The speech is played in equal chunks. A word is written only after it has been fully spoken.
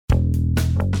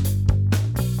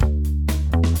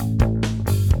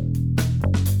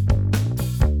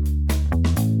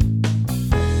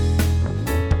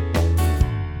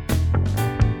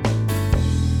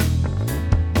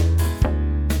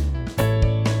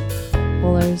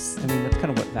there's... I mean, that's kind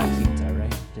of what vaccines are,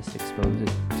 right? Just expose it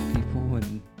to people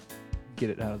and get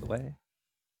it out of the way.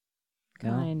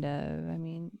 Kind of. I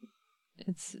mean,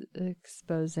 it's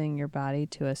exposing your body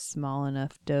to a small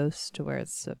enough dose to where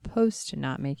it's supposed to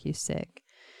not make you sick.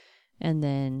 And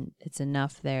then it's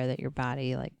enough there that your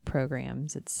body like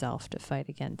programs itself to fight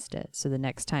against it. So the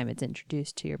next time it's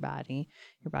introduced to your body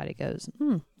goes,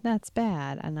 that's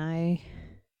bad. And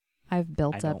I've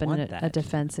built up a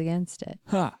defense against it.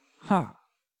 Ha! Ha!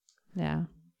 Yeah.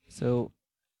 So,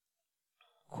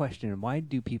 question, why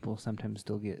do people sometimes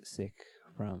still get sick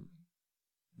from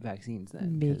vaccines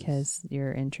then? Because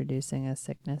you're introducing a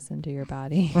sickness into your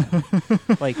body.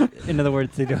 Like, in other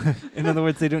words, they don't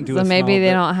do so a maybe small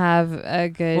they don't have a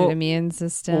good immune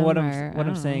system. Well, what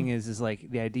I'm saying is like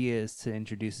the idea is to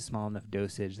introduce a small enough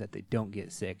dosage that they don't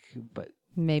get sick, but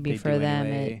maybe for them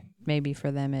anyway.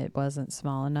 it wasn't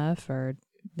small enough, or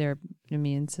their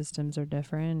immune systems are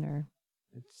different, or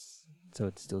it's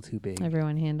still too big.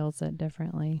 Everyone handles it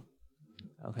differently.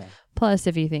 Okay. Plus,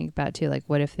 if you think about too, like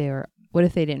what if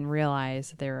they didn't realize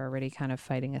that they were already kind of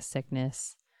fighting a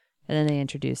sickness, and then they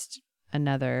introduced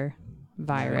another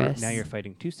virus. Now you're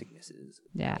fighting two sicknesses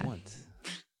at once.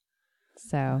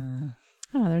 So, I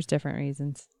don't know, there's different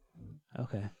reasons.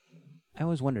 Okay. I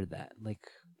always wondered that. Like,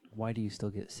 why do you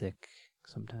still get sick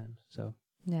sometimes? So,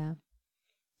 yeah.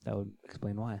 That would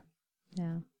explain why.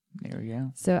 Yeah. There we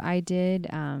go. So I did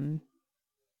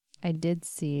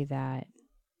see that.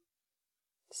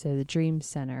 So the Dream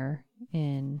Center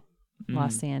in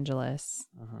Los Angeles,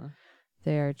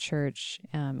 their church,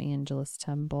 Angelus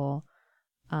Temple,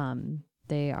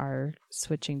 they are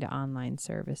switching to online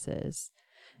services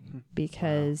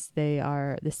because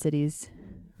the city's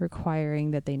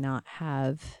requiring that they not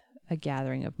have a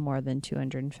gathering of more than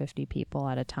 250 people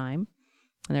at a time.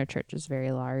 And their church is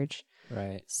very large.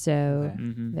 Right. So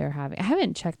they're having, I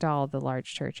haven't checked all the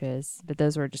large churches, but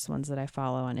those were just ones that I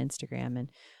follow on Instagram.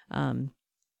 And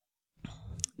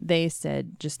they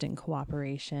said just in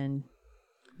cooperation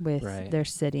with their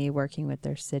city, working with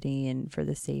their city and for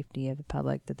the safety of the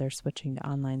public, that they're switching to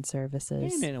online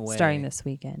services starting this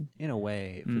weekend. In a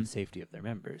way, for the safety of their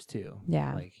members too.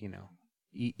 Yeah. Like,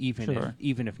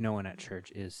 even if no one at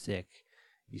church is sick,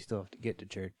 you still have to get to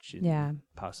church. And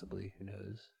possibly, who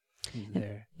knows who's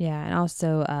there. Yeah. And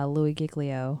also Louis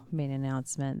Giglio made an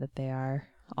announcement that they are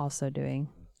also doing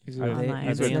online.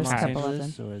 Are they in Los couple Angeles,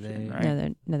 of them. or are they?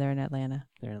 Right. No, they're in Atlanta.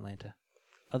 They're in Atlanta.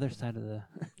 Other side of the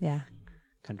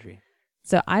country.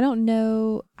 So I don't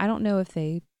know if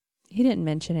he didn't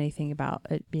mention anything about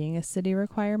it being a city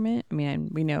requirement. I mean,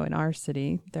 we know in our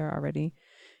city they're already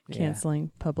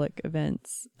canceling public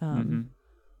events.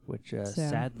 Which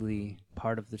sadly,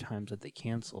 part of the times that they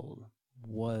canceled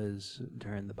was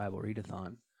during the Bible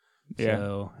Readathon. Yeah.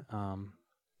 So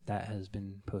that has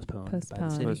been postponed by the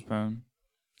city. Postponed.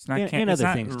 It's not, and it's other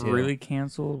not things too. really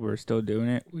canceled. We're still doing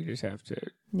it. We just have to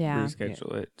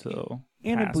reschedule it till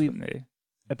and past when they...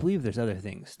 I believe there's other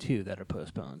things too that are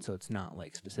postponed. So it's not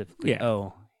like specifically,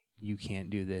 you can't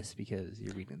do this because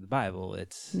you're reading the Bible.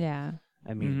 It's I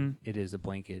mean, it is a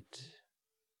blanket.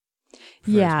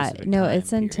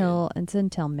 It's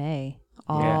until May.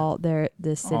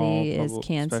 The city is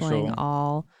canceling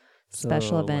all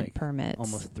special event permits.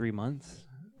 Almost 3 months.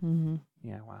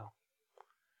 Yeah. Wow.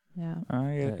 Yeah.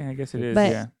 I guess it is.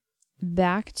 But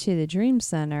back to the Dream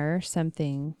Center,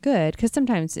 something good, because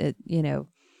sometimes you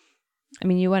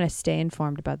want to stay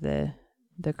informed about the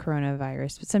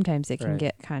coronavirus, but sometimes it can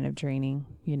get kind of draining,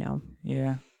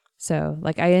 Yeah. So,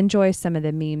 like, I enjoy some of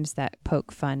the memes that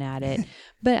poke fun at it,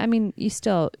 but I mean, you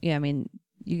still, I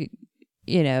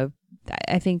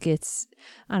think it's,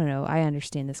 I don't know, I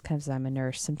understand this because I'm a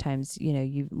nurse. Sometimes,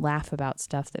 you laugh about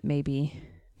stuff that maybe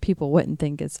people wouldn't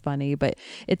think is funny, but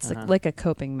it's like a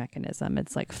coping mechanism.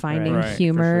 It's like finding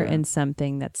humor in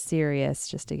something that's serious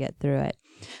just to get through it.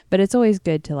 But it's always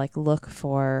good to like look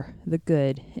for the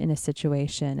good in a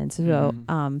situation. And so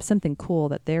something cool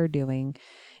that they're doing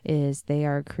is they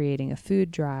are creating a food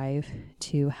drive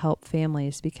to help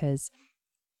families because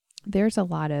there's a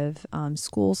lot of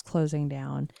schools closing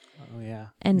down. Oh, yeah.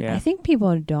 And I think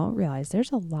people don't realize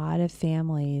there's a lot of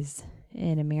families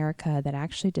in America that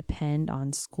actually depend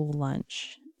on school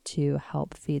lunch to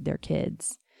help feed their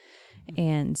kids.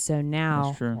 And so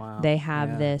now they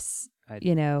have this,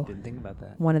 didn't think about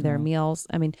that. One of their meals.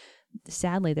 I mean,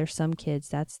 sadly, there's some kids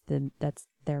that's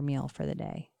their meal for the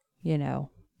day.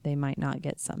 They might not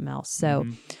get something else. So,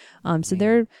 so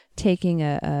they're taking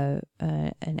an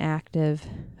active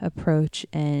approach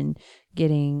and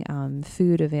getting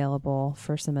food available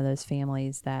for some of those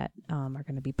families that are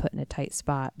going to be put in a tight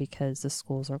spot because the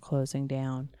schools are closing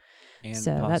down. And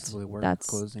so possibly that's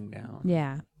closing down.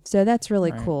 Yeah. So that's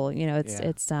really cool. It's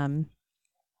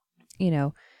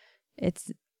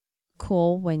it's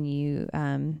cool when you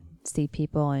see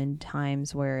people in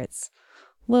times where it's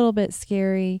a little bit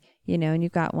scary, and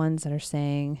you've got ones that are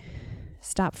saying,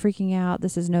 stop freaking out,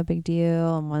 this is no big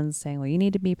deal, and one's saying, well, you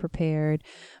need to be prepared.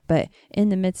 But in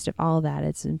the midst of all that,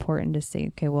 it's important to say,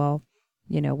 okay, well,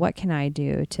 what can I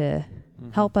do to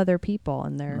help other people?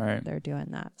 And they're doing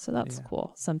that. So that's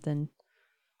cool. Something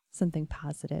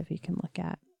positive you can look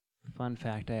at. Fun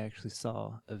fact, I actually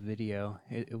saw a video.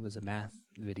 It was a math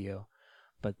video,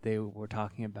 but they were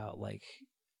talking about like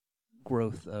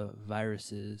growth of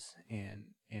viruses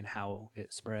and how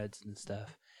it spreads and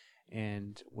stuff.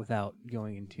 And without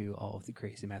going into all of the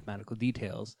crazy mathematical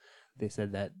details, they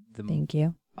said that Thank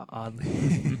you.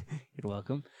 Oddly, you're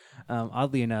welcome.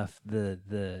 Oddly enough,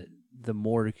 the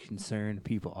more concerned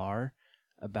people are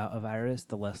about a virus,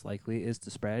 the less likely it is to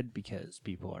spread because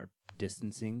people are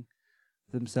distancing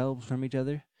themselves from each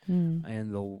other. And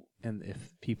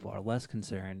if people are less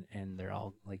concerned and they're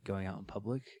all like going out in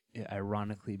public, it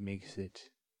ironically makes it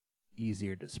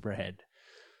easier to spread.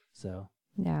 So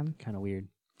kind of weird.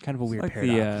 Kind of a weird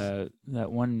paradox.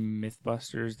 That one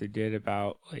Mythbusters they did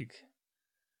about like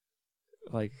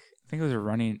I think it was a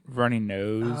runny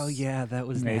nose. Oh yeah, that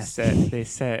was. And they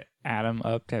set Adam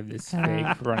up to have this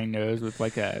fake runny nose with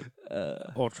like a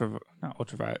ultraviolet.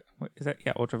 What is that?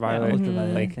 Yeah, ultraviolet.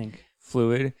 Ultraviolet, like I think.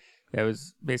 Fluid that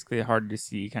was basically hard to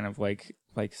see, kind of like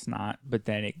snot, but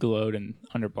then it glowed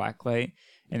under black light,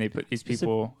 and they put these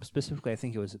people specifically. I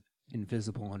think it was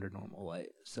invisible under normal light,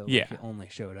 so it only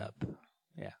showed up.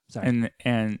 Yeah, sorry.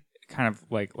 And kind of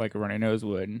like a runny nose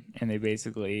would, and they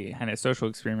basically had a social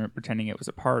experiment pretending it was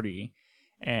a party,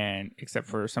 and except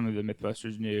for some of the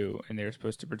Mythbusters knew, and they were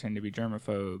supposed to pretend to be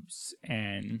germaphobes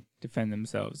and defend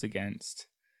themselves against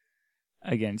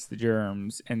the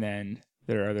germs, and then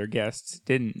their other guests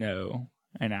didn't know,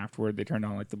 and afterward they turned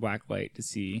on like the black light to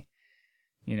see,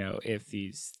 if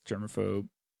these germaphobe,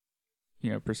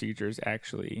 procedures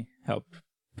actually helped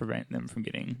prevent them from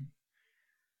getting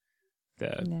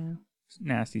the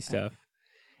nasty stuff.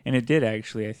 And it did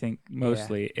actually, I think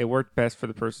mostly. It worked best for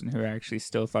the person who actually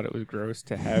still thought it was gross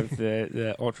to have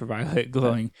the ultraviolet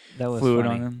glowing that was fluid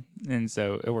funny. on them. And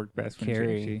so it worked best when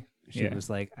Carrie, she was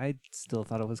like, I still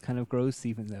thought it was kind of gross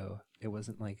even though it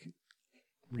wasn't like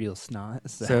real snot.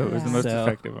 So it was the most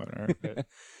effective on her. But.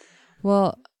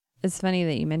 Well, it's funny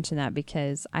that you mentioned that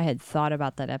because I had thought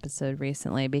about that episode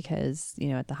recently because,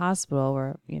 at the hospital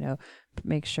we're,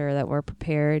 make sure that we're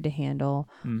prepared to handle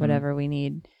whatever we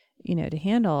need, to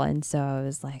handle. And so I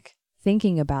was like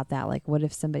thinking about that, like what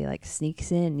if somebody like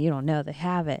sneaks in, you don't know they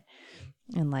have it,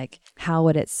 and like how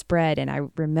would it spread? And I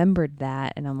remembered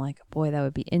that and I'm like, boy, that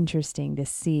would be interesting to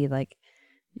see, like,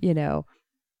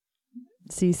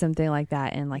 see something like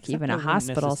that in like even a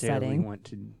hospital setting. Want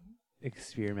to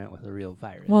experiment with a real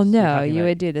virus. Well, no, you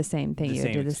would do the same thing. You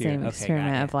would do the same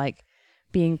experiment of like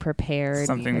being prepared.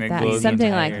 Something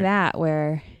like that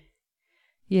where,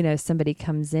 somebody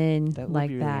comes in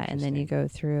like that and then you go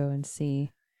through and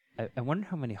see. I wonder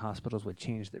how many hospitals would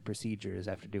change their procedures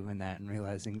after doing that and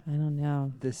realizing, I don't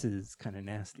know, this is kind of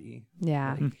nasty.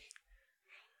 Yeah.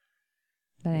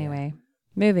 But anyway,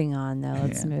 moving on though,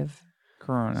 let's move.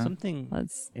 Corona. Something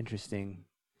interesting,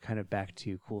 kind of back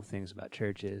to cool things about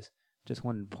churches. Just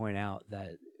wanted to point out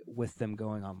that with them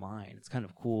going online, it's kind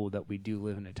of cool that we do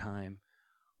live in a time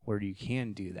where you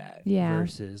can do that. Yeah.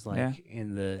 Versus like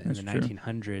in the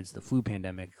 1900s, the flu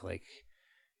pandemic, like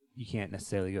you can't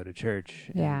necessarily go to church.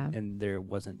 And there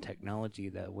wasn't technology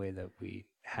that way that we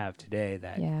have today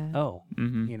that,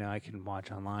 I can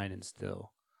watch online and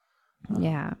still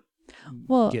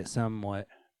get somewhat.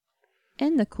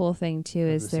 And the cool thing too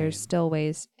is there's still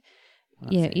ways,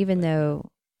 even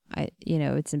though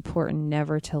it's important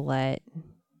never to let,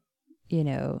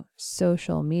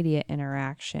 social media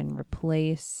interaction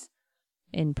replace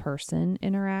in-person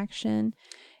interaction.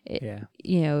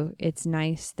 It's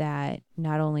nice that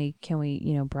not only can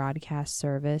we, broadcast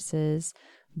services,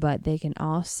 but they can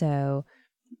also,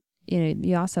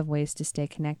 you also have ways to stay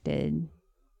connected.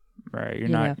 Right, you're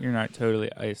not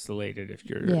totally isolated if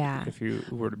you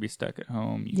were to be stuck at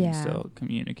home. You can still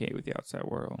communicate with the outside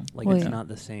world. Like it's not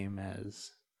the same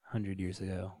as 100 years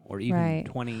ago, or even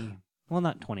 20. Well,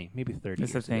 not 20, maybe 30.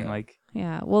 That's the thing. Ago. Like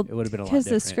it would have been a lot different. Because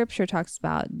the scripture talks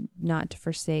about not to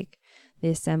forsake the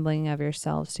assembling of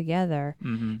yourselves together,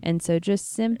 and so just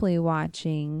simply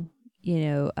watching,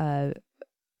 a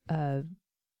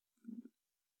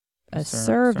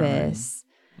service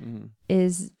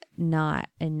is not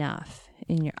enough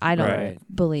in your. I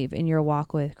don't believe in your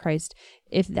walk with Christ.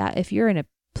 If you're in a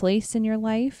place in your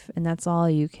life and that's all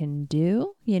you can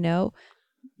do,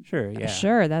 Sure, yeah.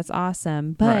 sure, that's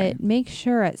awesome. But Right. make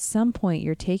sure at some point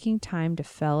you're taking time to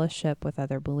fellowship with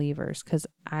other believers, because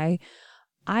I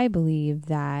believe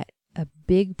that a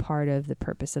big part of the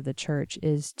purpose of the church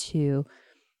is to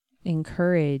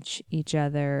encourage each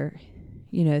other,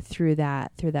 through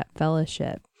that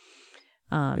fellowship.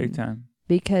 Big time.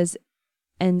 Because,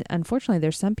 and unfortunately,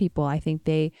 there's some people, I think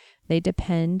they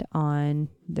depend on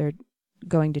their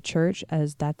going to church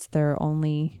as that's their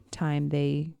only time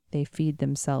they feed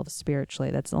themselves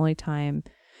spiritually. That's the only time,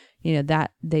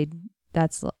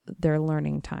 that's their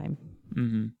learning time.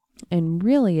 Mm-hmm. And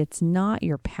really, it's not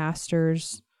your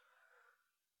pastor's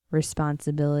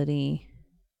responsibility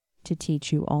to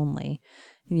teach you only.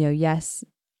 Yes,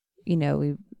 he's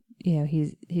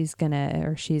gonna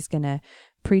or she's gonna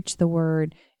preach the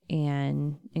word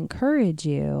and encourage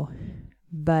you,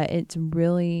 but it's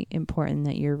really important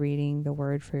that you're reading the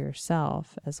word for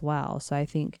yourself as well. So I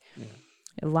think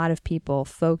a lot of people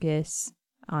focus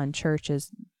on church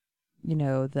as,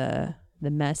 the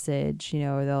message,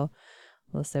 or they'll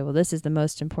say, well, this is the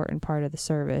most important part of the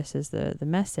service is the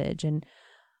message. And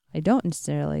I don't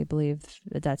necessarily believe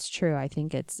that that's true. I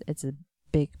think it's a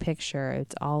big picture.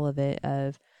 It's all of it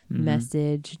of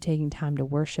message, taking time to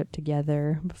worship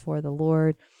together before the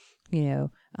Lord,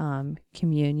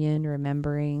 communion,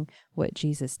 remembering what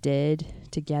Jesus did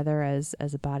together as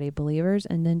a body of believers,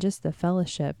 and then just the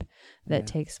fellowship that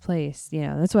takes place.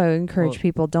 That's why I encourage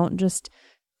people, don't just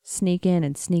sneak in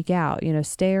and sneak out,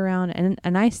 stay around.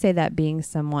 And I say that being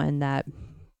someone that,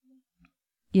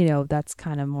 that's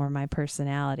kind of more my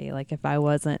personality. Like if I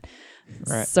wasn't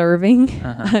serving,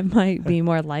 I might be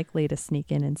more likely to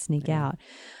sneak in and sneak out.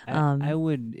 It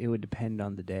would depend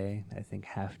on the day. I think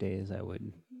half days I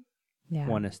would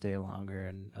want to stay longer,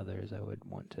 and others I would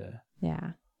want to.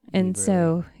 Yeah. And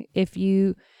so if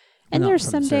you, and there's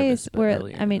some days where,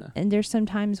 and there's some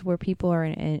times where people are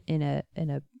in a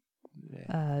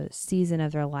season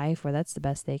of their life where that's the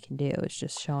best they can do is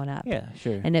just showing up. Yeah,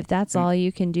 sure. And if that's all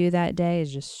you can do that day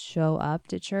is just show up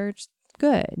to church,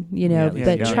 good,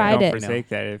 but try don't to forsake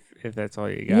that if that's all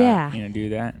you got. Do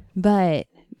that. But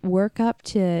work up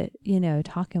to,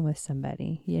 talking with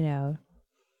somebody,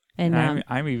 And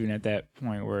I'm even at that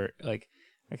point where like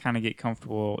I kind of get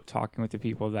comfortable talking with the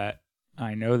people that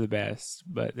I know the best,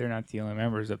 but they're not the only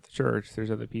members of the church.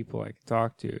 There's other people I can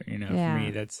talk to. For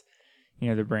me, that's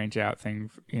the branch out thing.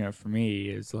 For me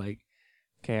is like,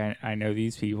 okay, I know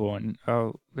these people, and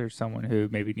there's someone who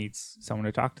maybe needs someone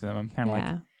to talk to them. I'm kind of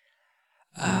like,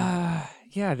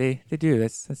 they do.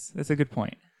 That's a good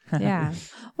point. Yeah.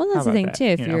 Well, that's the thing too.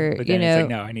 If you're, but then it's like,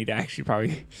 no, I need to actually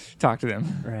probably talk to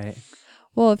them. Right.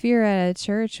 Well, if you're at a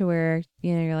church where,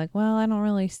 you're like, well, I don't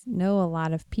really know a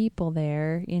lot of people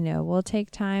there, we'll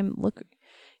take time, look,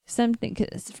 something,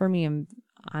 cause for me,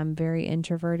 I'm very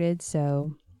introverted.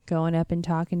 So going up and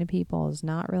talking to people is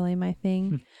not really my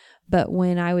thing. But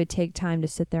when I would take time to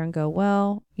sit there and go,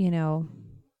 well,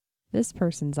 this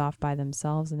person's off by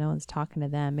themselves and no one's talking to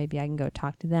them, maybe I can go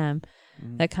talk to them.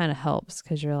 That kind of helps,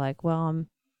 because you're like, well,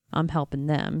 I'm helping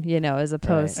them, as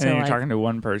opposed to and you're talking to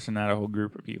one person, not a whole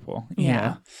group of people.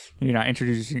 You're not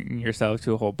introducing yourself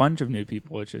to a whole bunch of new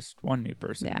people. It's just one new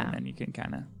person, and then you can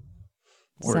kind of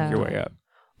work your way up.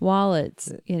 While it's,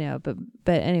 but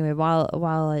anyway,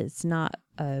 while it's not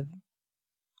a,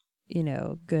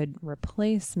 good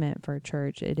replacement for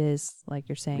church, it is, like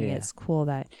you're saying, it's cool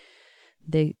that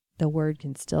the word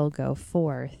can still go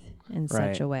forth in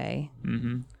such a way.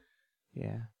 Mm-hmm.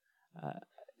 Yeah.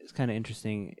 It's kind of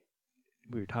interesting.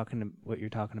 What you're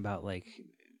talking about, like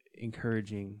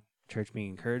encouraging, church being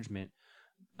encouragement.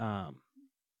 The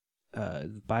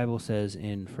Bible says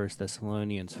in 1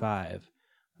 Thessalonians 5,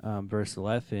 verse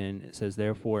 11, it says,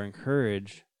 "Therefore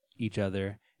encourage each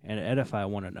other and edify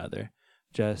one another,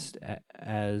 just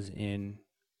as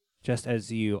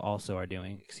you also are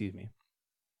doing." Excuse me.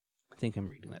 I think I'm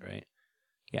reading that right.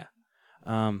 Yeah.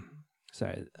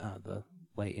 Sorry, the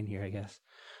light in here, I guess.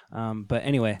 But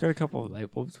anyway, got a couple of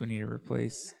light bulbs we need to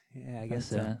replace. Yeah, I guess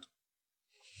so.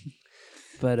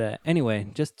 But anyway,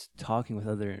 just talking with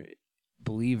other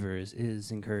believers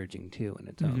is encouraging too in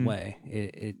its own way.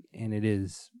 It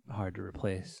is hard to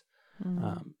replace.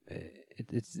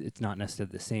 It's not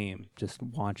necessarily the same just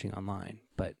watching online,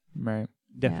 but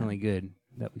definitely good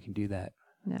that we can do that.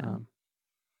 Yeah.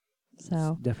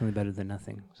 So it's definitely better than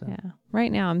nothing. So yeah,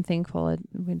 right now I'm thankful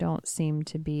we don't seem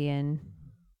to be in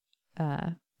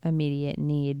immediate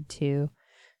need to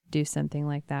do something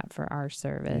like that for our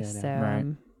service.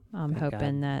 So I'm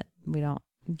hoping that we don't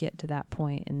get to that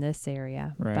point in this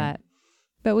area.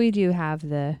 But we do have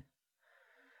the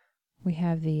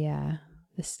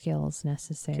the skills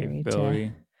necessary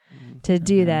Capability. to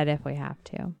do Mhm. that if we have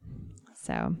to.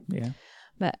 So, Yeah.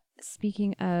 but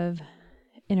speaking of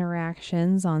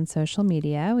interactions on social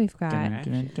media, we've got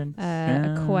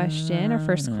a question, our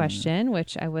first question,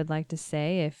 which I would like to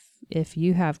say if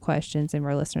you have questions and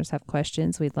our listeners have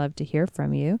questions, we'd love to hear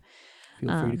from you.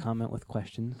 Feel free to comment with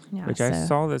questions. Yeah, Which I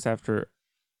saw this after,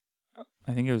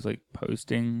 I think it was like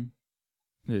posting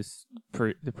this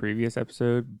the previous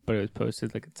episode, but it was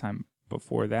posted like a time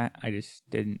before that. I just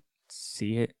didn't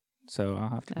see it, so I'll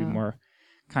have to be more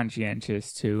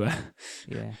conscientious to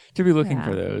to be looking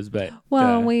for those. But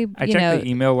I check the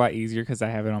email a lot easier because I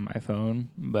have it on my phone.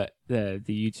 But the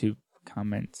YouTube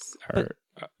comments are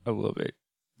a little bit.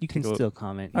 You can still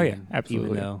comment. Oh yeah,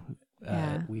 absolutely. Even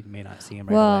though we may not see them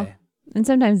away. And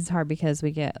sometimes it's hard because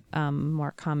we get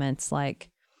more comments like,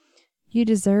 "You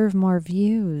deserve more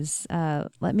views.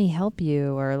 Let me help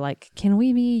you," or like, "Can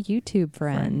we be YouTube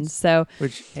friends?" So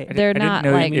which they're not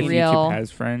like if real. YouTube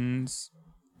has friends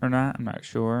or not. I'm not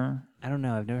sure. I don't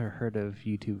know. I've never heard of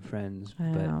YouTube friends, I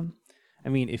but know. I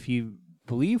mean, if you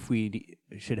believe we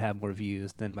should have more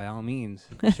views, then by all means,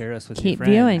 share us with Keep your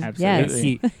friends. viewing.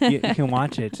 Absolutely. Yes. You can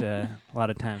watch it a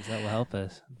lot of times. That will help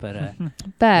us. But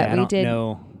but we did.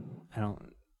 I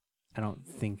don't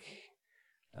think.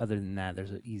 Other than that,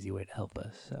 there's an easy way to help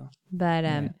us. So, but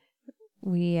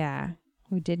we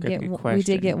did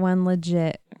get one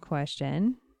legit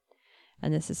question,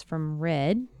 and this is from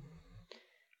Red.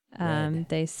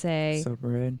 They say, so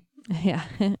Red. Yeah,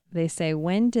 they say,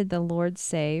 when did the Lord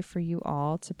say for you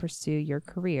all to pursue your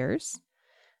careers?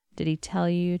 Did He tell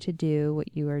you to do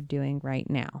what you are doing right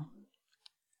now?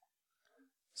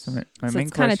 So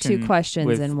it's kind of two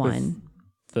questions in one.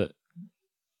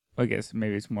 I guess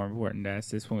maybe it's more important to ask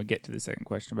this when we get to the second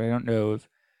question, but I don't know if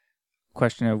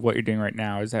question of what you're doing right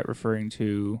now, is that referring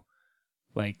to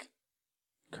like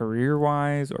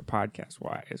career-wise or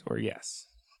podcast-wise, or yes?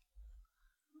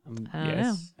 I don't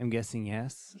know. I'm guessing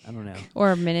yes. I don't know.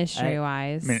 Or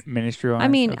ministry-wise. Ministry-wise? I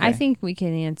mean, okay. I think we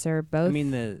can answer both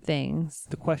things.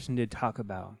 The question did talk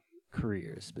about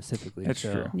careers specifically. That's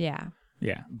true. Yeah.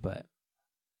 Yeah. But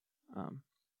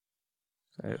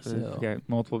we've got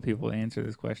multiple people to answer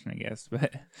this question, I guess,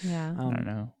 but yeah. I don't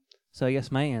know. So I guess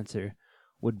my answer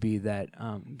would be that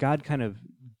God kind of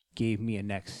gave me a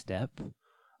next step.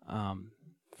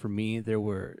 For me, there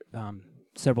were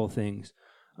several things.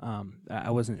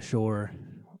 I wasn't sure,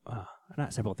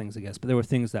 not several things, I guess, but there were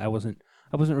things that I wasn't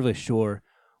really sure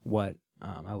what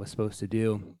I was supposed to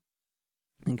do.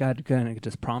 And God kind of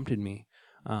just prompted me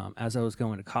as I was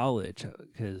going to college,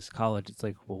 because college, it's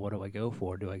like, well, what do I go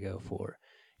for? Do I go for,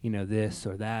 this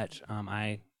or that?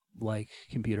 I like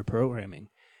computer programming,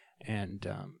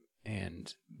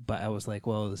 but I was like,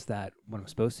 well, is that what I'm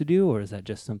supposed to do, or is that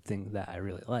just something that I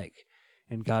really like?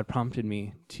 And God prompted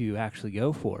me to actually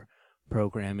go for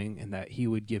programming, and that He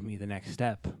would give me the next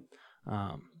step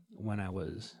when I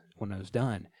was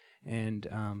done. And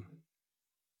I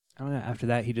don't know. After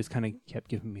that, He just kind of kept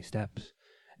giving me steps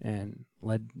and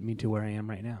led me to where I am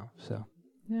right now. So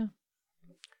yeah.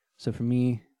 So for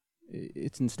me,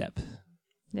 it's in steps.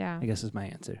 Yeah. I guess is my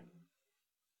answer.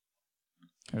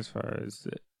 As far as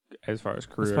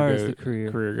career the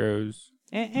career goes,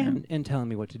 and telling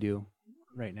me what to do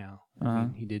right now. I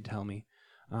mean, He did tell me.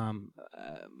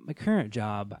 My current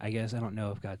job, I guess I don't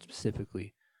know if God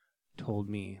specifically told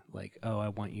me like, oh, I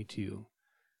want you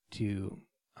to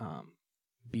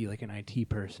be like an IT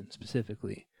person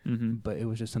specifically, but it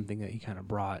was just something that He kind of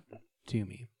brought to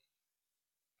me.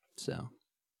 So,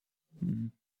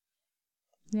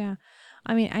 yeah,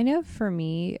 I mean, I know for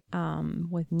me,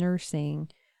 with nursing,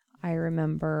 I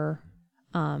remember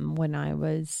when I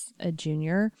was a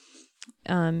junior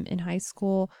in high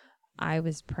school, I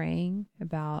was praying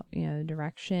about,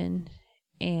 direction,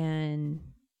 and,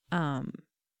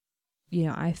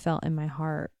 I felt in my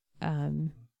heart,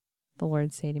 the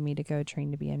Lord say to me to go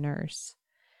train to be a nurse.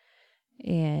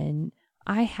 And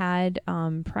I had,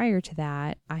 prior to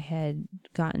that, I had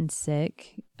gotten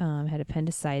sick, had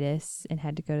appendicitis, and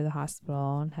had to go to the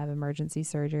hospital and have emergency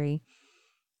surgery.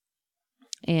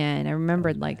 And I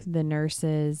remembered the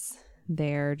nurses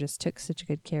there just took such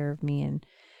good care of me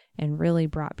and really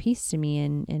brought peace to me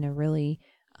in a really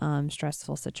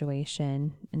stressful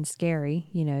situation and scary.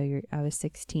 I was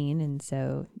 16, and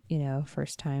so,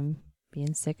 first time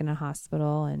being sick in a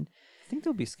hospital. And I think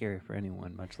it'll be scary for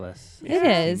anyone, much less. It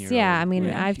is, yeah. I mean,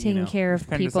 I've taken care of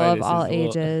people of all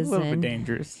ages. A little bit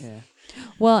dangerous. Yeah.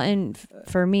 Well, and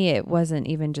for me, it wasn't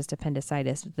even just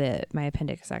appendicitis. My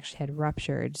appendix actually had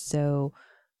ruptured. So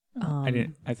I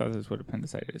thought that's what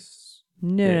appendicitis.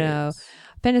 No.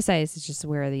 Appendicitis is just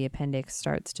where the appendix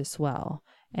starts to swell.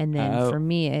 And then for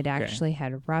me, it actually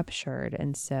had ruptured.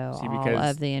 And so all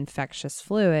of the infectious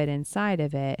fluid inside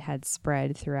of it had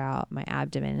spread throughout my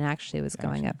abdomen and actually was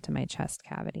going up to my chest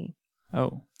cavity.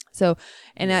 Oh. So,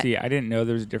 and I didn't know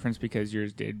there was a difference because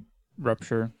yours did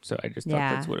rupture. So I just thought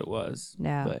that's what it was.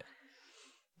 No.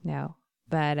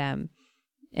 But,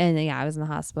 and I was in the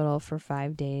hospital for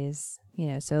 5 days,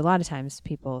 so a lot of times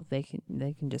people, they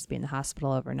can just be in the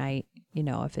hospital overnight,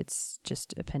 if it's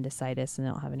just appendicitis and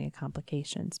they don't have any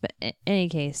complications. But in any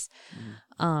case,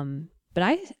 but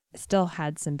I still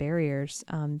had some barriers.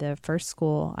 The first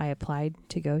school I applied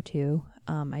to go to,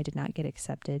 I did not get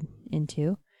accepted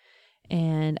into.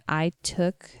 And I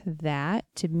took that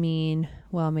to mean,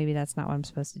 well, maybe that's not what I'm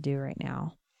supposed to do right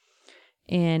now.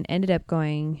 And ended up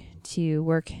going to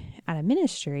work at a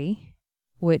ministry,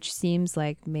 which seems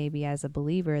like maybe as a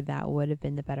believer that would have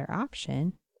been the better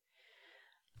option.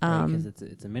 Because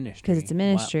it's a ministry. Because it's a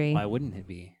ministry. Why wouldn't it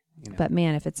be? But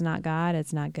man, if it's not God,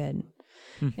 it's not good.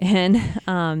 And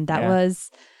that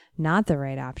was not the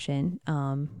right option.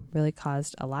 Really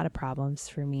caused a lot of problems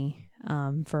for me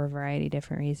for a variety of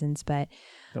different reasons. But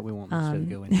we won't necessarily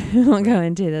go into. We won't go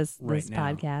into this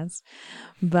now. podcast.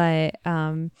 But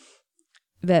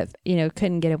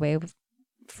couldn't get away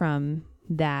from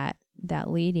that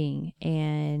leading,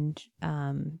 and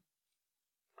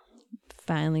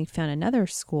finally found another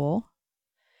school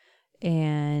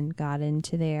and got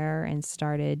into there and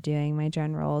started doing my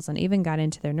generals and even got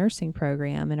into their nursing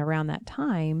program. And around that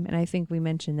time, and I think we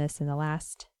mentioned this in the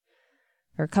last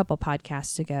or a couple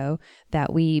podcasts ago,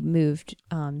 that we moved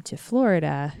to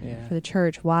Florida for the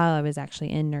church while I was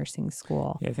actually in nursing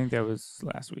school. Yeah, I think that was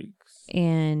last week.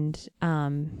 And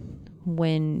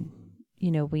when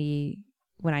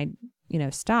I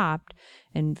stopped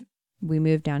and we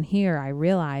moved down here, I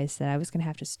realized that I was going to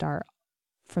have to start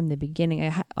from the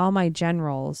beginning. All my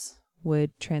generals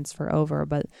would transfer over,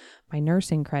 but my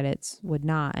nursing credits would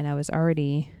not. And I was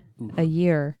already a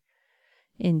year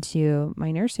into my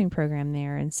nursing program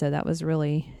there. And so that was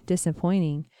really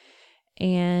disappointing.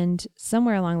 And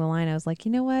somewhere along the line, I was like,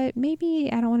 you know what, maybe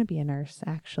I don't want to be a nurse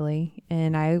actually.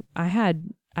 And I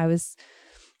was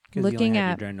looking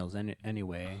at your journals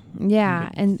anyway. Yeah.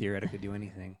 And theoretically do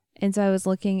anything. And so I was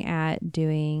looking at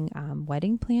doing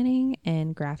wedding planning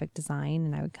and graphic design,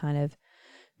 and I would kind of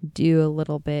do a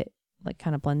little bit, like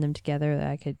kind of blend them together, that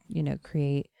I could,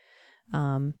 create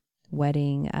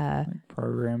wedding like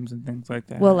programs and things like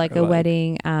that. Well, like a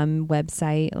wedding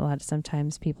website.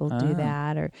 Sometimes people do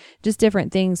that, or just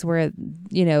different things where,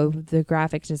 the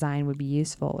graphic design would be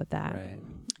useful with that. Right.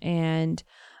 And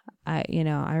I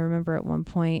remember at one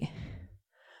point,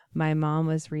 my mom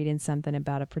was reading something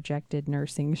about a projected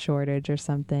nursing shortage or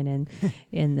something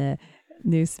in the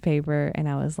newspaper. And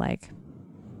I was like,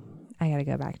 I got to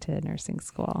go back to nursing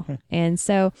school. And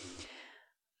so,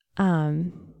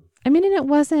 and it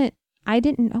wasn't, I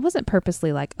wasn't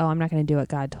purposely like, oh, I'm not going to do what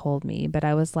God told me. But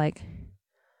I was like,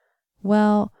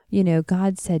 well,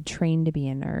 God said train to be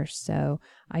a nurse. So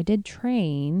I did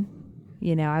train,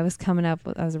 I was I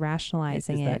was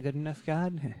rationalizing it. Is that good enough,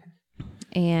 God?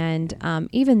 And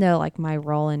even though like my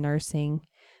role in nursing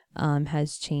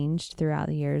has changed throughout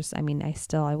the years, I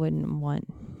wouldn't want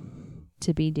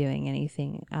to be doing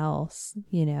anything else,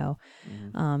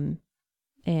 Mm-hmm.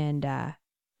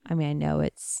 I know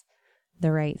it's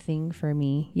the right thing for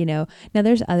me, Now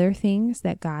there's other things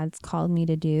that God's called me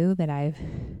to do that I've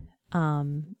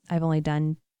only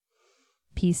done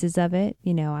pieces of it.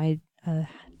 I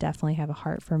definitely have a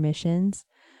heart for missions.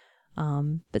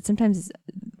 But sometimes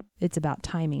it's about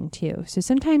timing too. So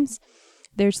sometimes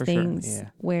there's things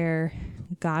where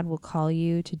God will call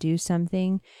you to do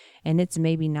something and it's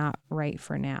maybe not right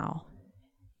for now.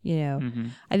 Mm-hmm.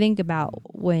 I think about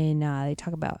when they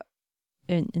talk about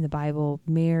in the Bible,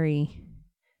 Mary,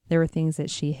 there were things that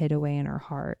she hid away in her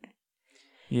heart.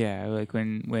 Yeah, like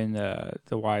when the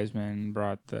wise men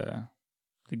brought the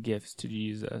gifts to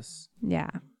Jesus. Yeah.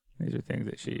 These are things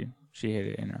that she hid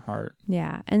it in her heart.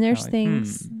 Yeah. And there's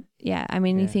things,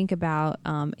 you think about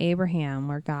Abraham,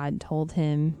 where God told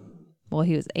him, well,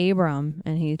 he was Abram,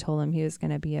 and he told him he was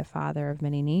going to be a father of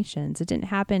many nations. It didn't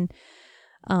happen.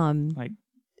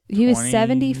 He was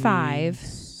 75.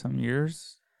 Some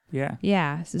years. Yeah.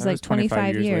 Yeah. So it's like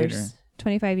 25 years.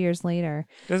 25 years later.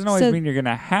 Doesn't always mean you're going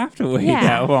to have to wait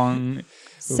that long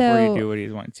before you do what he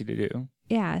wants you to do.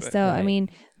 Yeah. But, so,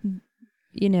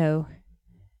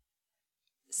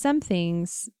 some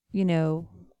things,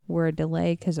 were a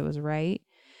delay because it was right,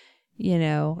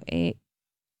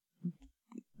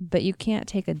 but you can't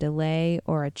take a delay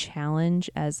or a challenge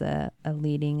as a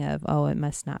leading of, oh, it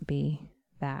must not be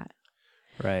that.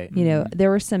 Right. You know, there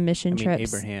were some mission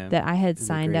trips Abraham that I had is a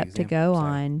signed great up to example. go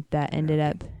Sorry. on that ended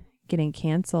up getting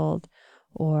canceled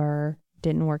or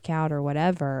didn't work out or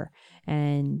whatever.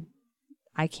 And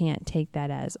I can't take that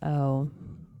as, oh,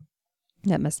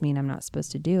 that must mean I'm not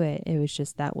supposed to do it. It was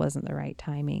just that wasn't the right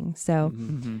timing. So,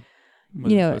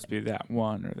 Was you it know, supposed to be that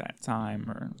one or that time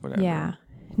or whatever? yeah.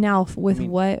 Now, with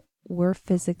what we're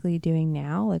physically doing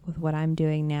now, like with what I'm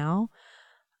doing now,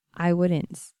 I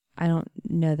don't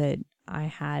know that I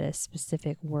had a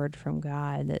specific word from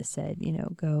God that said, you know,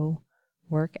 go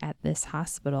work at this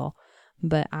hospital.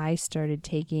 But I started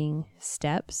taking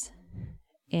steps,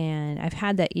 and I've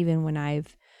had that even when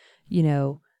I've, you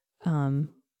know,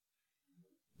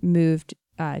 moved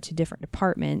to different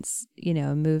departments, you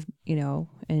know,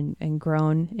 and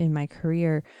grown in my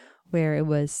career, where it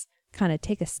was kind of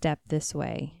take a step this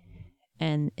way,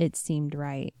 and it seemed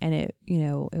right, and it, you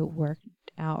know, it worked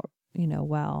out, you know,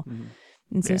 well.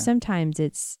 And so sometimes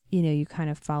it's, you know, you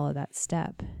kind of follow that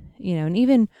step, you know, and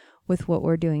even with what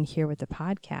we're doing here with the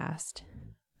podcast,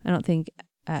 I don't think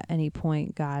at any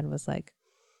point God was like,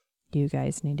 you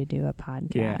guys need to do a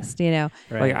podcast, you know?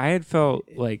 Right. Like I had felt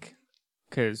like,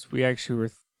 because we actually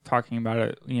were talking about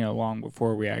it, you know, long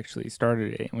before we actually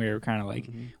started it, and we were kind of like,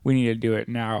 we need to do it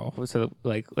now. So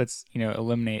like, let's, you know,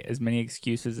 eliminate as many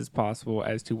excuses as possible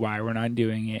as to why we're not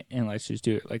doing it, and let's just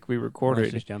do it. Like we recorded,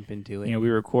 Let's just jump into it. you know, we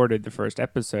recorded the first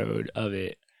episode of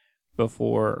it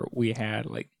before we had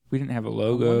we didn't have a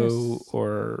logo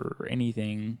or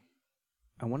anything.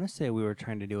 I want to say we were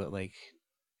trying to do it like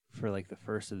for like the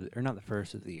first of the, or not the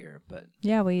first of the year, but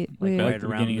Yeah, we right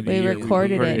around the we year,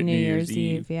 recorded it New Year's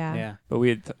Eve. Yeah. yeah. But we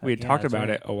had talked that's about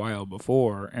right. it a while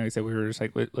before, and we said we were just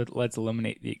like, let's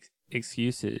eliminate the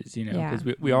excuses, you know,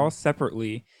 because we all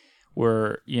separately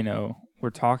were, you know, we're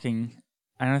talking.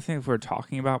 I don't think if we were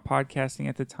talking about podcasting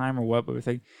at the time or what, but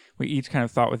we each kind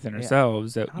of thought within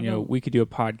ourselves that, you know, we could do a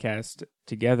podcast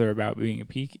together about being a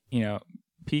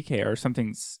PK or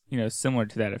something, you know, similar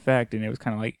to that effect, and it was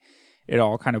kind of like it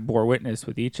all kind of bore witness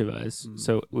with each of us.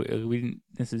 So we didn't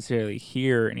necessarily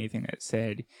hear anything that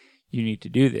said you need to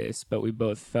do this, but we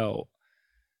both felt,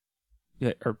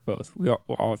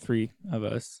 all three of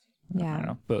us. Yeah. I don't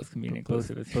know, both can be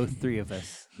inclusive. Both three of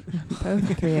us.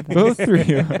 Both three of us. Both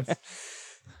three of us.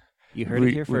 You heard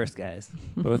it here first, guys.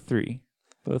 Both three.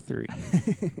 There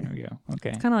we go. Okay.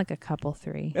 It's kind of like a couple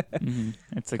three.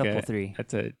 It's like Couple three.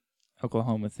 That's a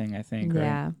Oklahoma thing, I think. Right?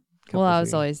 Yeah. Well, that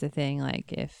was always the thing.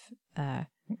 Like if,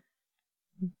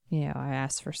 you know, I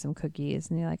asked for some cookies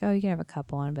and you're like, oh, you can have a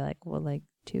couple. And I'd be like, well, like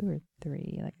 2 or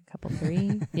 3, like a couple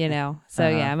 3, you know? So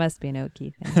yeah, it must be an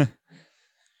Okie thing.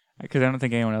 Because I don't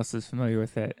think anyone else is familiar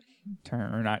with that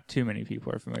term, or not too many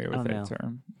people are familiar with that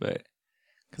term. But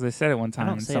because I said it one time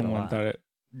and someone thought it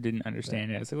didn't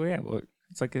understand it. I was like, well, yeah, well,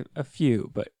 it's like a few,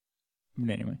 but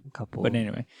anyway. A couple. But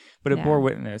anyway, it bore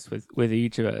witness with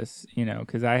each of us, you know,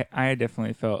 because I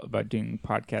definitely felt about doing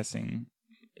podcasting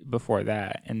before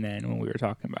that, and then when we were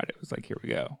talking about it, it was like, here we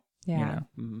go. Yeah.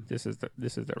 You know, this is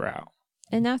the route.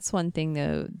 And that's one thing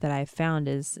though that I found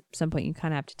is at some point you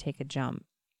kind of have to take a jump.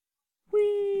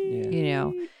 You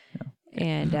know,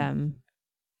 and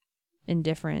in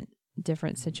different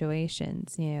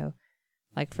situations, you know,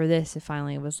 like for this, it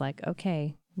finally was like,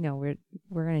 okay, no,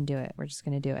 we're gonna do it. We're just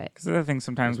gonna do it. Because other things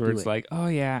sometimes where it's like, oh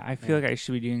yeah, I feel like I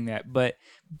should be doing that, but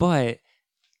blah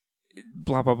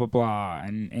blah blah blah,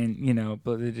 and you know,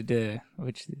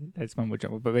 which that's mumbo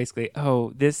jumbo. But basically,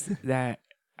 oh, this that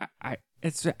I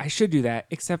should do that,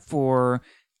 except for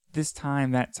this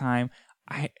time, that time.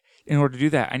 In order to do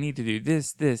that, I need to do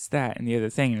this, that, and the other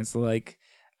thing. And it's like,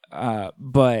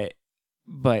 but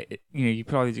you know, you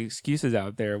put all these excuses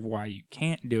out there of why you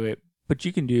can't do it, but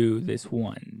you can do this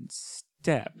one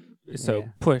step. So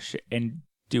push and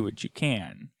do what you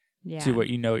can. Do what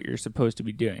you know you're supposed to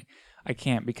be doing. I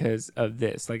can't because of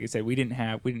this. Like I said, we didn't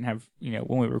have, you know,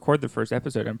 when we recorded the first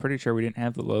episode, I'm pretty sure we didn't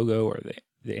have the logo or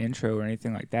the intro or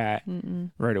anything like that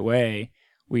right away.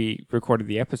 We recorded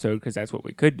the episode because that's what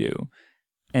we could do.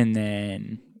 And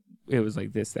then it was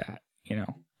like this, that, you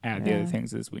know, add the other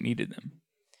things as we needed them.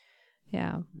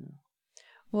 Yeah.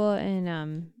 Well,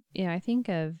 and, you know, I think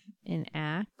of in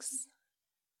Acts,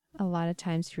 a lot of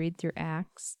times you read through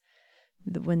Acts,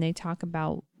 when they talk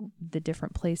about the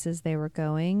different places they were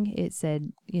going, it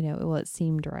said, you know, well, it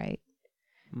seemed right,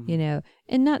 you know,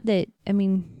 and not that, I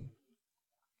mean,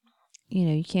 you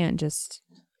know, you can't just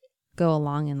go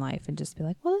along in life and just be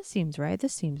like, well, this seems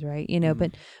right, you know,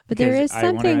 but there is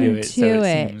something to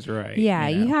it. Seems right, yeah,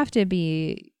 you know? you have to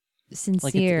be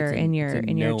sincere in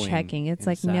your checking. It's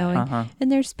like knowing,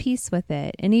 and there's peace with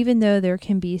it. And even though there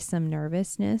can be some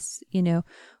nervousness, you know,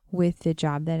 with the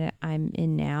job that I'm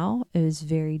in now, it was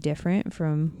very different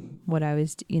from what I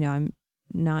was, I'm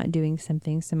not doing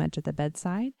something so much at the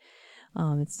bedside.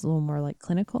 It's a little more like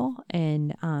clinical,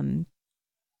 and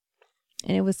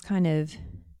it was kind of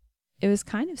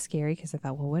scary because I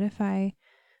thought, well, what if I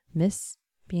miss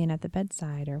being at the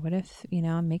bedside, or what if,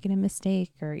 I'm making a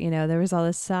mistake, or, there was all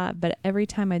this thought. But every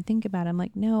time I think about it, I'm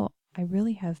like, no, I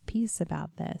really have peace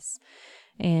about this.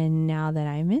 And now that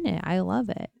I'm in it, I love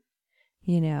it,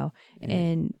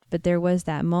 but there was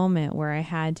that moment where I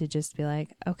had to just be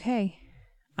like, okay,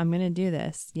 I'm going to do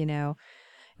this,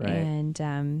 Right.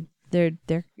 And,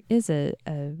 there is a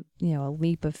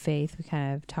leap of faith. We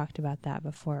kind of talked about that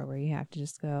before, where you have to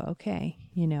just go, okay,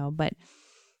 but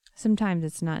sometimes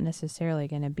it's not necessarily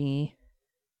going to be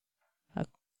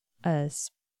a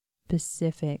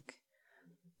specific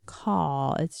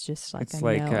call. It's just like It's a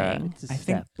like knowing. It's a I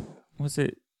think step. was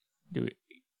it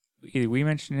either we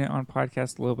mentioned it on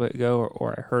podcast a little bit ago,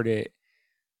 or I heard it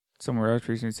somewhere else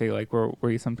recently say, like,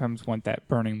 where you sometimes want that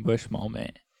burning bush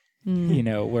moment.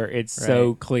 Where it's so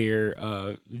Right.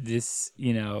 clear this,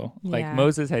 like Yeah.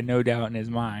 Moses had no doubt in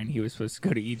his mind he was supposed to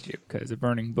go to Egypt because a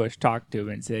burning bush talked to him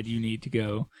and said, you need to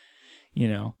go,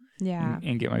 Yeah.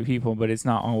 and get my people. But it's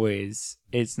not always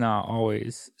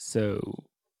so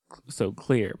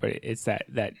clear, but it's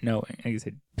that knowing, like I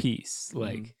said, peace.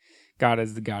 Like God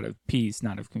is the God of peace,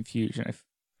 not of confusion.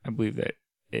 I believe that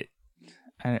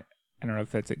I don't know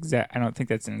if that's exact. I don't think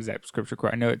that's an exact scripture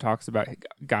quote. I know it talks about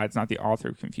God's not the author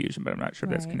of confusion, but I'm not sure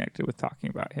if that's Right. connected with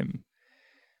talking about him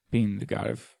being the God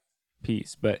of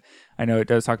peace. But I know it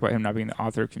does talk about him not being the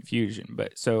author of confusion.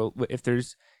 But so if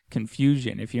there's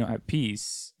confusion, if you don't have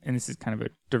peace, and this is kind of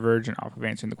a divergent off of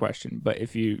answering the question, but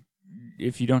if you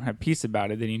don't have peace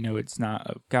about it, then it's not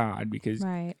of God, because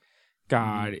Right.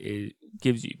 God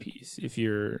gives you peace. If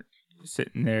you're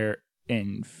sitting there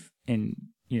in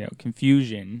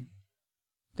confusion,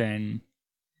 then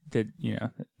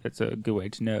that's a good way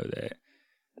to know that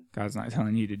God's not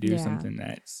telling you to do something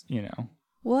that's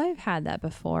Well, I've had that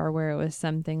before, where it was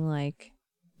something like,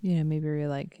 maybe you're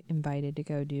like invited to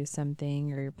go do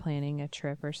something, or you're planning a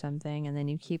trip or something, and then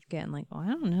you keep getting like, well, I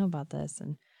don't know about this,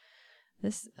 and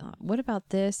this, what about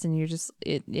this? And you're just,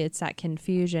 it's that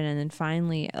confusion. And then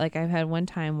finally, like, I've had one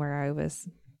time where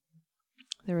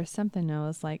there was something, I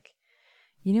was like,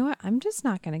 you know what? I'm just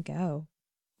not going to go.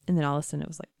 And then all of a sudden it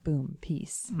was like, boom,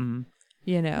 peace. Mm-hmm.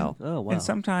 Oh, wow. And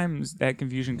sometimes that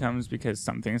confusion comes because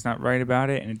something's not right about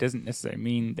it, and it doesn't necessarily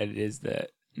mean that it is the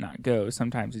not go.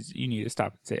 Sometimes you need to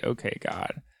stop and say, okay,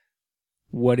 God,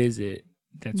 what is it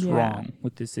that's wrong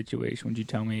with this situation? Would you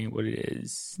tell me what it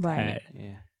is that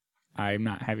I'm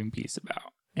not having peace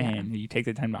about? Yeah. And you take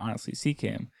the time to honestly seek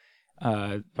him.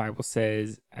 Bible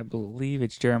says, I believe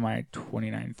it's Jeremiah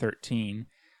 29:13,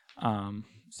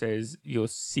 says, you'll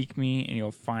seek me and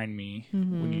you'll find me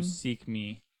when you seek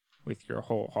me with your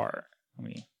whole heart. Let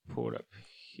me pull it up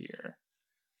here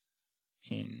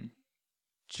in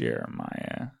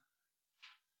Jeremiah.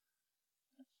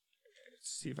 Let's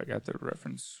see if I got the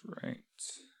reference right.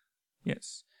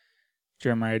 Yes.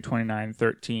 Jeremiah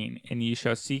 29:13, and ye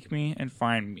shall seek me and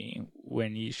find me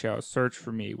when ye shall search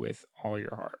for me with all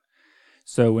your heart.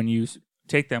 So when you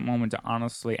take that moment to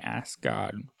honestly ask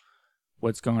God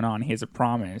what's going on, he has a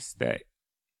promise that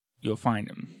you'll find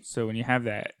him. So when you have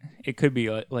that, it could be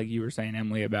like you were saying,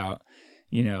 Emily, about,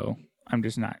 I'm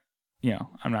just not,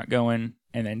 I'm not going,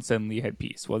 and then suddenly you had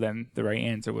peace. Well, then the right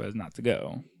answer was not to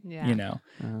go,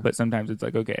 But sometimes it's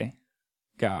like, okay,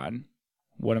 God,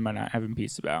 what am I not having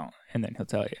peace about? And then he'll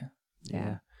tell you.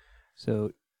 Yeah.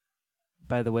 So,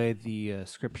 by the way, the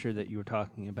scripture that you were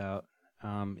talking about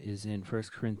is in 1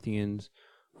 Corinthians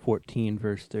 14,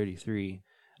 verse 33.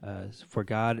 For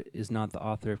God is not the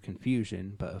author of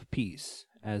confusion, but of peace,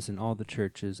 as in all the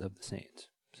churches of the saints.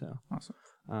 So awesome.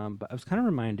 But I was kind of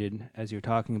reminded, as you were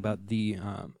talking about the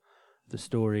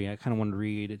story, I kind of wanted to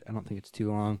read it. I don't think it's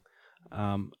too long.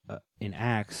 In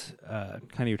Acts,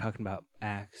 kind of you're talking about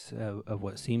Acts of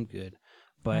what seemed good,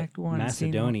 but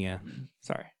Macedonia,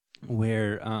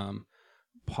 where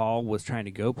Paul was trying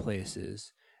to go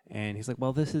places, and he's like,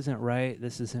 well, this isn't right,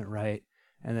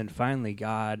 and then finally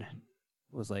God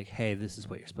was like, hey, this is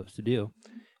what you're supposed to do.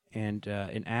 And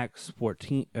in Acts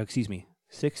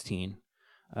 16,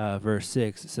 verse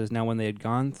 6, it says, now when they had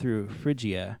gone through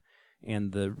Phrygia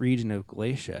and the region of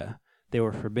Galatia, they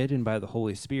were forbidden by the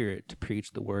Holy Spirit to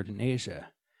preach the word in Asia.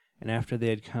 And after they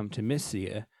had come to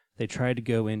Mysia, they tried to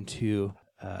go into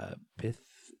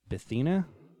Bithynia.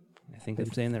 I think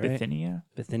I'm saying that right.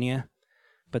 Bithynia.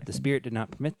 But the Spirit did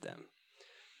not permit them.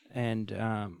 And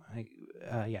I'll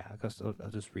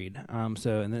just read. And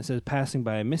then it says, passing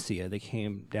by Mysia, they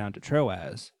came down to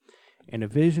Troas. And a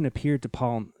vision appeared to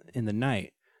Paul in the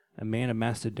night. A man of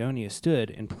Macedonia stood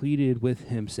and pleaded with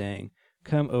him, saying,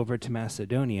 "Come over to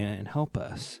Macedonia and help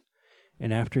us."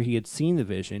 And after he had seen the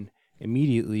vision,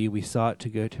 immediately we sought to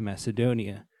go to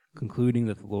Macedonia, concluding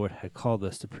that the Lord had called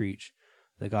us to preach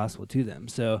the gospel to them.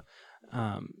 So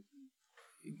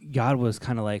God was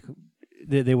kind of like,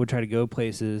 they would try to go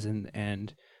places,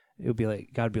 and it would be like,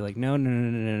 God would be like,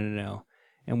 no.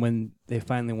 And when they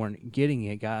finally weren't getting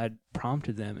it, God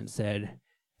prompted them and said,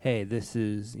 hey, this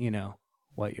is,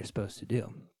 what you're supposed to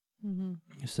do. Mm-hmm.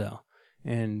 So,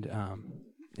 and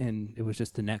it was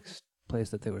just the next place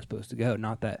that they were supposed to go.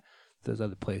 Not that those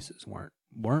other places weren't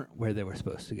where they were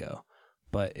supposed to go,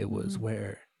 but it was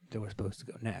where they were supposed to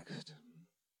go next.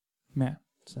 Yeah.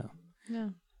 So. Yeah.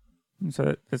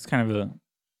 So that's kind of a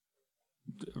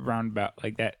roundabout,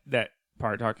 like that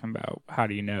part talking about how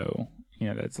do you know?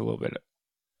 That's a little bit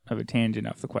of a tangent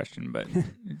off the question, but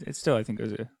it still, I think,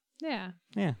 was a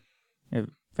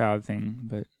valid thing.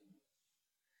 But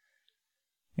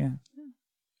yeah,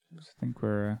 I think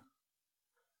we're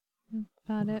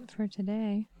about it for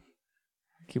today.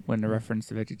 keep wanting to reference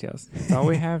the VeggieTales. That's all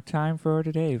we have time for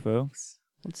today, folks.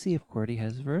 Let's see if Cordy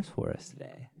has a verse for us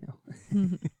today.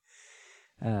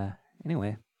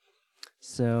 Anyway,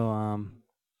 so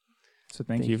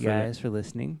thank you for guys for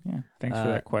listening. Yeah, thanks for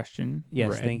that question.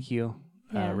 Yes, Red. thank you,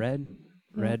 Yeah. Red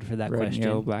for that Red question.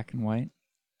 and yellow, black and white,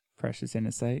 precious in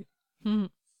His sight.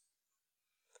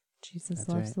 Jesus That's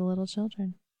loves right. the little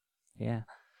children. Yeah.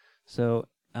 So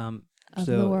Of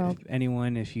the world.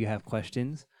 If you have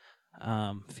questions,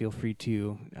 feel free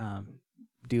to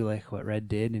do like what Red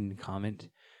did and comment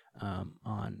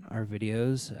on our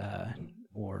videos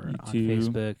or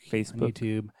YouTube, on Facebook, on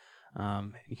YouTube.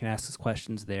 You can ask us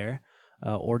questions there,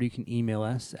 or you can email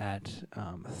us at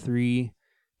 3pks.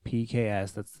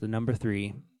 That's the number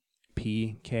 3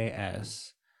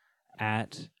 pks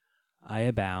at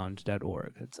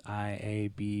iabound.org. That's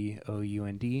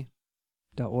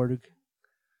IABOUND.org.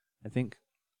 I think.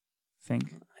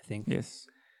 Yes.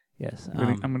 Yes.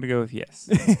 I'm going to go with yes.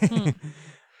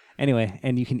 Anyway,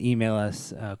 and you can email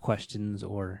us questions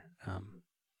or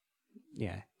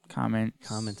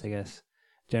comments, I guess,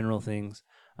 general things.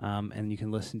 And you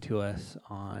can listen to us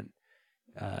on,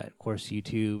 of course,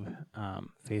 YouTube,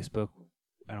 Facebook.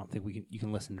 I don't think you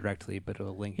can listen directly, but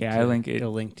it'll link. Yeah, it'll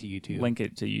link to YouTube. Link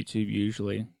it to YouTube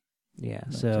usually. Yeah.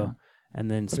 But, so, and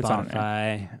then but it's on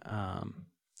Spotify,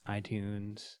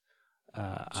 iTunes,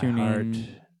 Tune iHeart,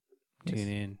 in.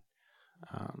 TuneIn.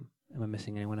 Am I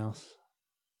missing anyone else?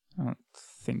 I don't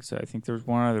think so. I think there was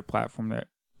one other platform that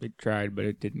they tried, but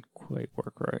it didn't quite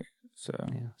work right. So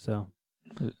Yeah. So,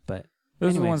 but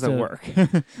those anyway, are the ones that work.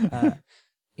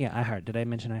 yeah, iHeart. Did I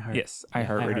mention iHeart? Yes, Yeah,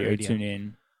 iHeartRadio, iHeartRadio.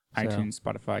 TuneIn, So- iTunes,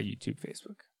 Spotify, YouTube,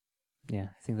 Facebook. Yeah,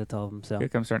 I think that's all of them. I So feel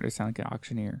like I'm starting to sound like an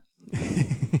auctioneer.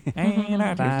 5,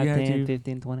 10, 20.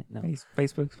 15, 20. No,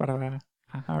 Facebook, Spotify,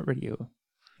 iHeartRadio.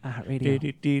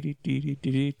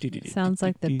 iHeartRadio. Sounds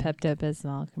like the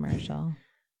Pepto-Bismol commercial.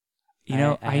 You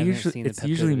know, I haven't usually seen the it's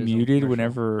usually Pepto-Bismol muted commercial.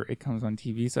 whenever it comes on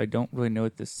TV, so I don't really know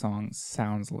what this song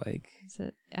sounds like. Is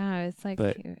it? It's like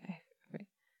But-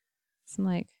 some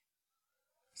like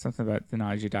Something about the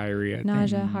nausea, diarrhea.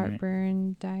 nausea, thing.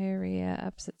 heartburn, diarrhea,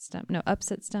 upset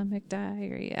stomach,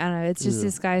 diarrhea. I don't know. It's just Ugh.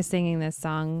 this guy singing this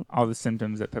song. All the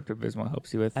symptoms that Pepto-Bismol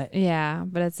helps you with. Yeah,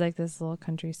 but it's like this little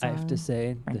country song. I have to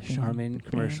say the Charmin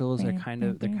commercials are kind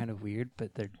of weird,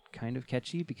 but they're kind of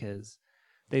catchy because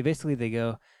they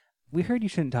go, "We heard you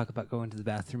shouldn't talk about going to the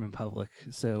bathroom in public,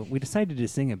 so we decided to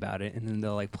sing about it," and then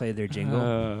they'll like play their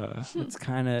jingle. It's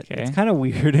kind of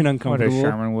weird and What a uncomfortable.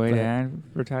 Charmin way but- to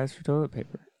advertise for toilet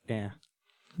paper. Yeah,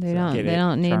 They So- don't. Get They it?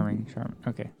 don't need. Charming.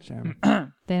 Okay. Charmin.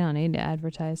 They don't need to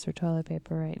advertise for toilet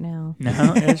paper right now.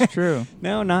 No, it's true.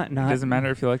 No, not It doesn't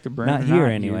matter if you like the brand Not or here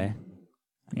not. anyway.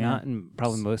 Yeah. Not in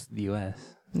probably most of the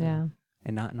U.S. so- Yeah.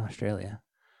 and not in Australia.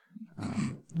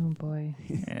 Oh boy.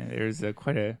 Yeah, there's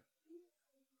quite a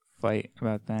fight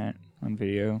about that on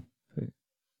video. But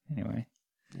anyway.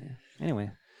 Yeah.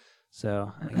 Anyway,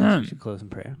 so I guess we should close in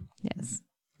prayer. Yes.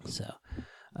 So,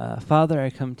 Father, I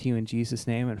come to you in Jesus'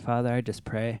 name, and Father, I just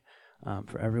pray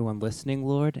for everyone listening,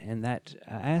 Lord, and that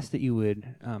I ask that you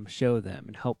would show them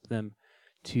and help them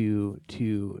to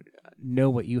know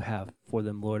what you have for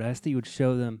them, Lord. I ask that you would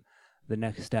show them the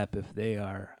next step if they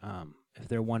are if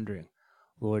they're wondering,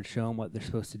 Lord. Show them what they're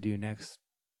supposed to do next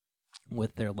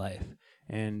with their life,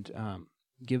 and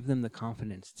give them the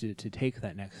confidence to take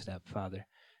that next step, Father.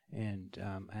 And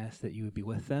I ask that you would be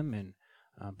with them and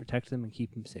protect them and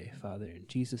keep them safe, Father. In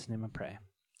Jesus' name I pray.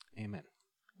 Amen.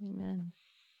 Amen.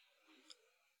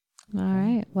 All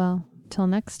right. Well, till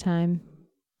next time,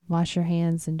 wash your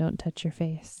hands and don't touch your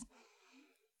face.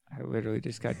 I literally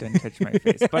just got done touching my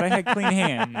face, but I had clean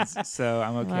hands, so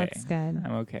I'm okay. That's good.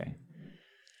 I'm okay.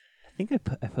 I think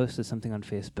I posted something on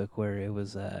Facebook where it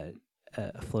was a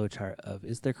flow chart of,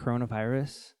 is there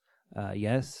coronavirus?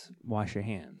 Yes, wash your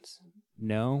hands.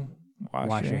 No,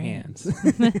 wash your hands.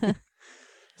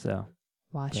 So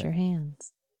Wash your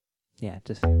hands. yeah,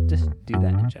 just do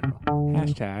that in general.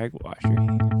 Hashtag wash your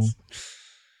hands.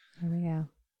 There we go.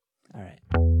 All right.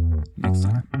 Next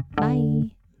time.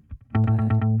 Bye.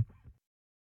 Bye.